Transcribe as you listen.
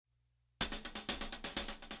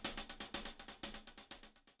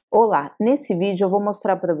Olá, nesse vídeo eu vou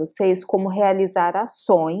mostrar para vocês como realizar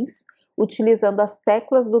ações utilizando as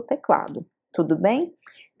teclas do teclado, tudo bem?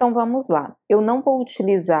 Então vamos lá, eu não vou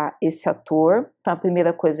utilizar esse ator, então a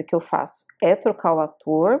primeira coisa que eu faço é trocar o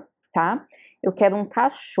ator, tá? Eu quero um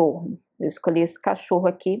cachorro, eu escolhi esse cachorro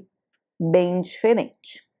aqui bem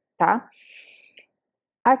diferente, tá?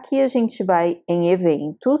 Aqui a gente vai em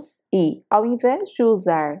eventos e ao invés de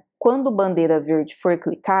usar quando bandeira verde for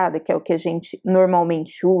clicada, que é o que a gente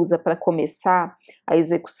normalmente usa para começar a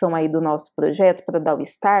execução aí do nosso projeto, para dar o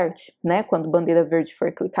start, né? Quando bandeira verde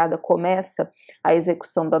for clicada, começa a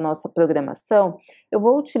execução da nossa programação, eu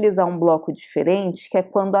vou utilizar um bloco diferente, que é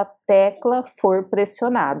quando a tecla for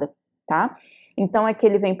pressionada, tá? Então aqui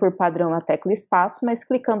ele vem por padrão a tecla espaço, mas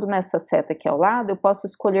clicando nessa seta aqui ao lado, eu posso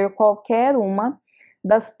escolher qualquer uma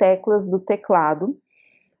das teclas do teclado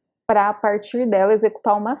para a partir dela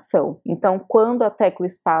executar uma ação. Então, quando a tecla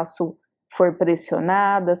espaço for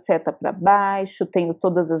pressionada, seta para baixo, tenho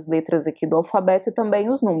todas as letras aqui do alfabeto e também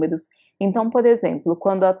os números. Então, por exemplo,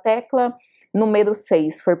 quando a tecla número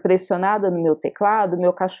 6 for pressionada no meu teclado,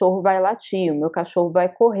 meu cachorro vai latir, o meu cachorro vai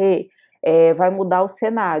correr, vai mudar o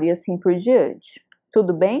cenário e assim por diante.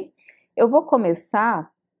 Tudo bem? Eu vou começar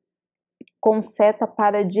com seta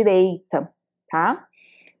para a direita, tá?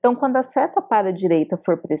 Então, quando a seta para a direita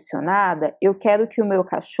for pressionada, eu quero que o meu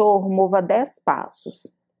cachorro mova 10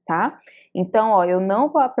 passos, tá? Então, ó, eu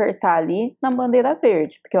não vou apertar ali na bandeira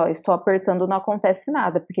verde, porque, ó, estou apertando não acontece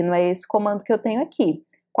nada, porque não é esse comando que eu tenho aqui.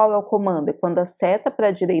 Qual é o comando? É quando a seta para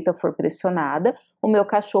a direita for pressionada, o meu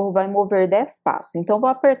cachorro vai mover 10 passos. Então, eu vou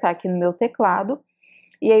apertar aqui no meu teclado,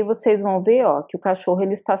 e aí vocês vão ver, ó, que o cachorro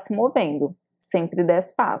ele está se movendo, sempre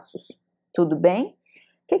 10 passos. Tudo bem?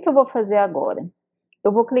 O que eu vou fazer agora?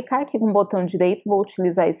 Eu vou clicar aqui com o botão direito, vou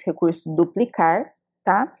utilizar esse recurso duplicar,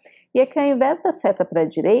 tá? E aqui ao invés da seta para a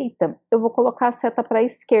direita, eu vou colocar a seta para a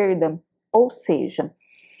esquerda, ou seja,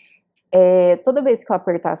 toda vez que eu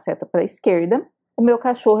apertar a seta para a esquerda, o meu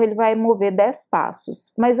cachorro ele vai mover 10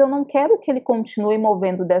 passos, mas eu não quero que ele continue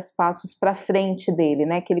movendo 10 passos para frente dele,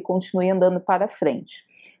 né? Que ele continue andando para frente.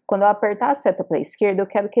 Quando eu apertar a seta para a esquerda, eu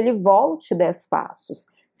quero que ele volte 10 passos.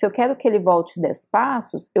 Se eu quero que ele volte 10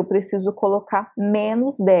 passos, eu preciso colocar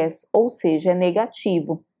menos 10, ou seja, é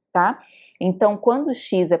negativo, tá? Então, quando o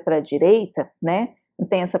x é para a direita, né,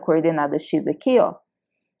 tem essa coordenada x aqui, ó,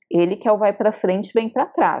 ele que é o vai para frente vem para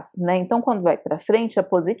trás, né? Então, quando vai para frente é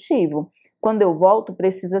positivo. Quando eu volto,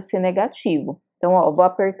 precisa ser negativo. Então, ó, vou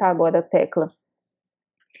apertar agora a tecla,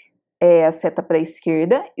 a seta para a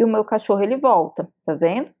esquerda, e o meu cachorro ele volta, tá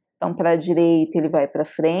vendo? Então, para a direita ele vai para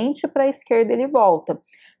frente, para a esquerda ele volta.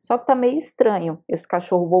 Só que tá meio estranho esse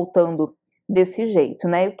cachorro voltando desse jeito,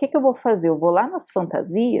 né? E o que eu vou fazer? Eu vou lá nas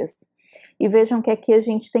fantasias e vejam que aqui a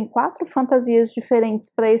gente tem 4 fantasias diferentes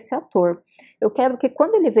para esse ator. Eu quero que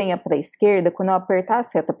quando ele venha para a esquerda, quando eu apertar a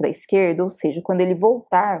seta para a esquerda, ou seja, quando ele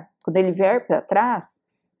voltar, quando ele vier para trás,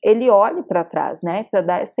 ele olhe para trás, né? Para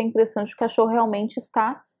dar essa impressão de que o cachorro realmente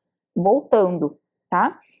está voltando,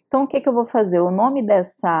 tá? Então, o que eu vou fazer? O nome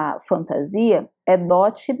dessa fantasia é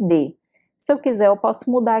 .d. Se eu quiser, eu posso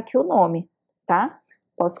mudar aqui o nome, tá?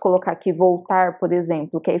 Posso colocar aqui voltar, por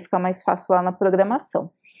exemplo, que aí fica mais fácil lá na programação.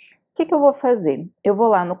 O que eu vou fazer? Eu vou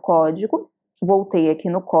lá no código, voltei aqui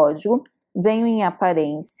no código, venho em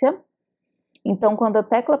aparência. Então, quando a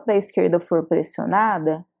tecla para a esquerda for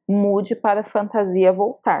pressionada, mude para fantasia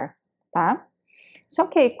voltar, tá? Só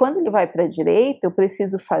que aí, quando ele vai para a direita, eu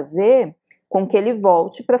preciso fazer com que ele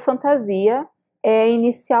volte para a fantasia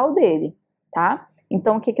inicial dele, tá?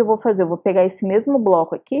 Então, o que eu vou fazer? Eu vou pegar esse mesmo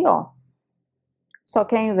bloco aqui, ó, só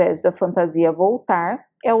que ao invés da fantasia voltar,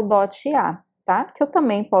 é o .a, tá? Que eu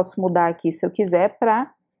também posso mudar aqui, se eu quiser,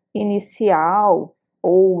 para inicial,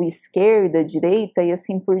 ou esquerda, direita e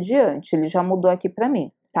assim por diante. Ele já mudou aqui para mim,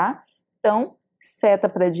 tá? Então, seta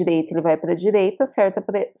para a direita, ele vai para a direita,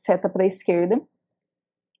 seta para a esquerda,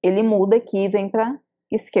 ele muda aqui e vem para a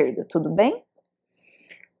esquerda, tudo bem?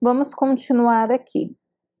 Vamos continuar aqui.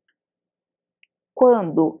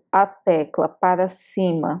 Quando a tecla para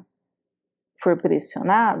cima for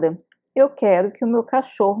pressionada, eu quero que o meu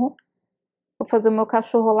cachorro, vou fazer o meu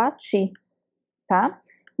cachorro latir, tá?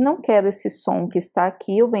 Não quero esse som que está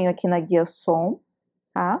aqui, eu venho aqui na guia som,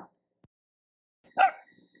 tá?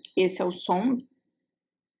 Esse é o som.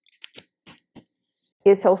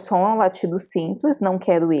 Esse é o som, é um latido simples, não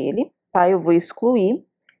quero ele, tá? Eu vou excluir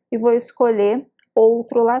e vou escolher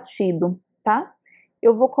outro latido, tá?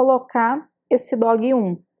 Eu vou colocar esse dog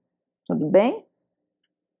 1, tudo bem?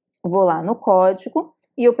 Vou lá no código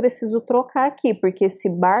e eu preciso trocar aqui, porque esse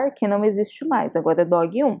bark não existe mais, agora é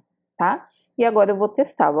dog 1, tá? E agora eu vou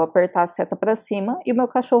testar, vou apertar a seta para cima e o meu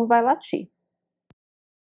cachorro vai latir.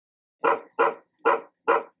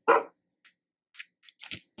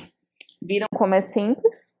 Viram como é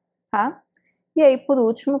simples, tá? E aí, por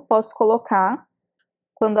último, posso colocar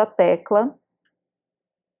quando a tecla...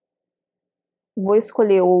 Vou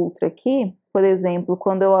escolher outra aqui, por exemplo,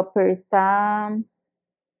 quando eu apertar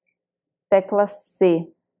tecla C,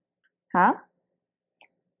 tá?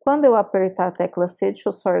 Quando eu apertar a tecla C, deixa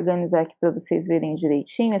eu só organizar aqui para vocês verem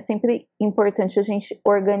direitinho, é sempre importante a gente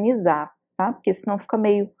organizar, tá? Porque senão fica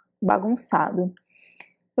meio bagunçado.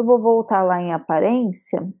 Eu vou voltar lá em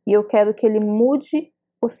aparência e eu quero que ele mude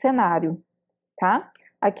o cenário, tá?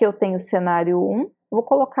 Aqui eu tenho o cenário 1, vou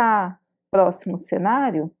colocar próximo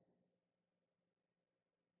cenário.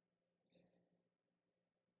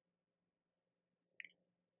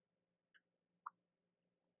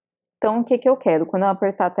 Então, o que que eu quero? Quando eu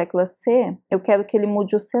apertar a tecla C, eu quero que ele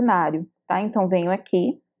mude o cenário, tá? Então, venho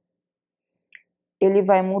aqui, ele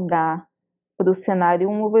vai mudar para o cenário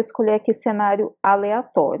 1, eu vou escolher aqui cenário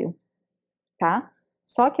aleatório, tá?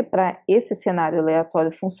 Só que para esse cenário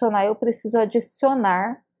aleatório funcionar, eu preciso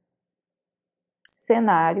adicionar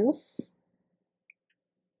cenários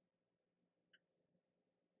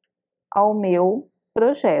ao meu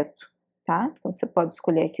projeto, tá? Então, você pode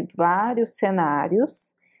escolher aqui vários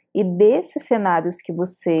cenários, e desses cenários que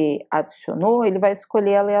você adicionou, ele vai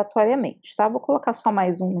escolher aleatoriamente, tá? Vou colocar só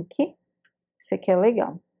mais um aqui, esse aqui é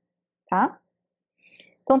legal, tá?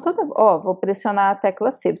 Então, vou pressionar a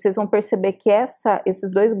tecla C, vocês vão perceber que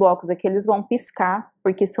esses dois blocos aqui, eles vão piscar,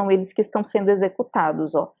 porque são eles que estão sendo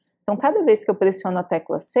executados, ó. Então, cada vez que eu pressiono a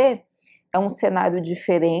tecla C, é um cenário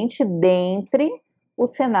diferente dentre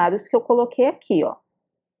os cenários que eu coloquei aqui, ó,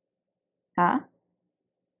 tá?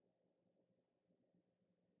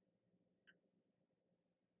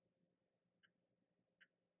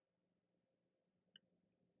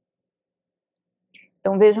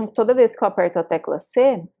 Então, vejam que toda vez que eu aperto a tecla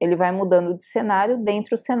C, ele vai mudando de cenário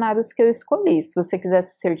dentre os cenários que eu escolhi. Se você quiser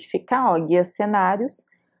se certificar, ó, guia cenários,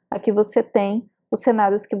 aqui você tem os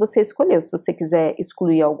cenários que você escolheu. Se você quiser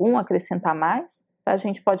excluir algum, acrescentar mais, tá? A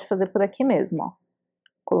gente pode fazer por aqui mesmo, ó.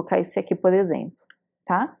 Colocar esse aqui, por exemplo,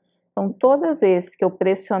 tá? Então, toda vez que eu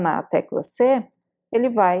pressionar a tecla C, ele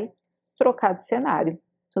vai trocar de cenário,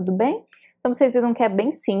 tudo bem? Então, vocês viram que é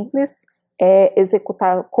bem simples,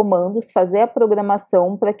 executar comandos, fazer a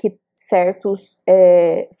programação para que certas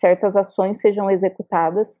ações sejam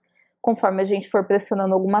executadas conforme a gente for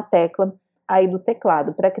pressionando alguma tecla aí do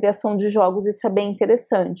teclado. Para a criação de jogos isso é bem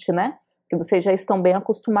interessante, né? Porque vocês já estão bem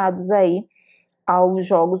acostumados aí aos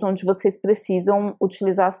jogos onde vocês precisam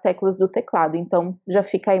utilizar as teclas do teclado, então já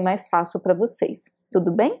fica aí mais fácil para vocês,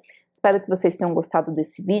 tudo bem? Espero que vocês tenham gostado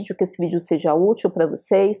desse vídeo, que esse vídeo seja útil para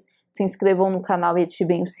vocês, se inscrevam no canal e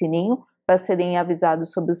ativem o sininho para serem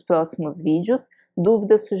avisados sobre os próximos vídeos.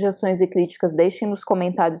 Dúvidas, sugestões e críticas deixem nos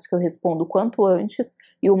comentários que eu respondo quanto antes,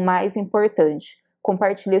 e o mais importante,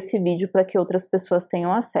 compartilhe esse vídeo para que outras pessoas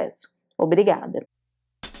tenham acesso. Obrigada!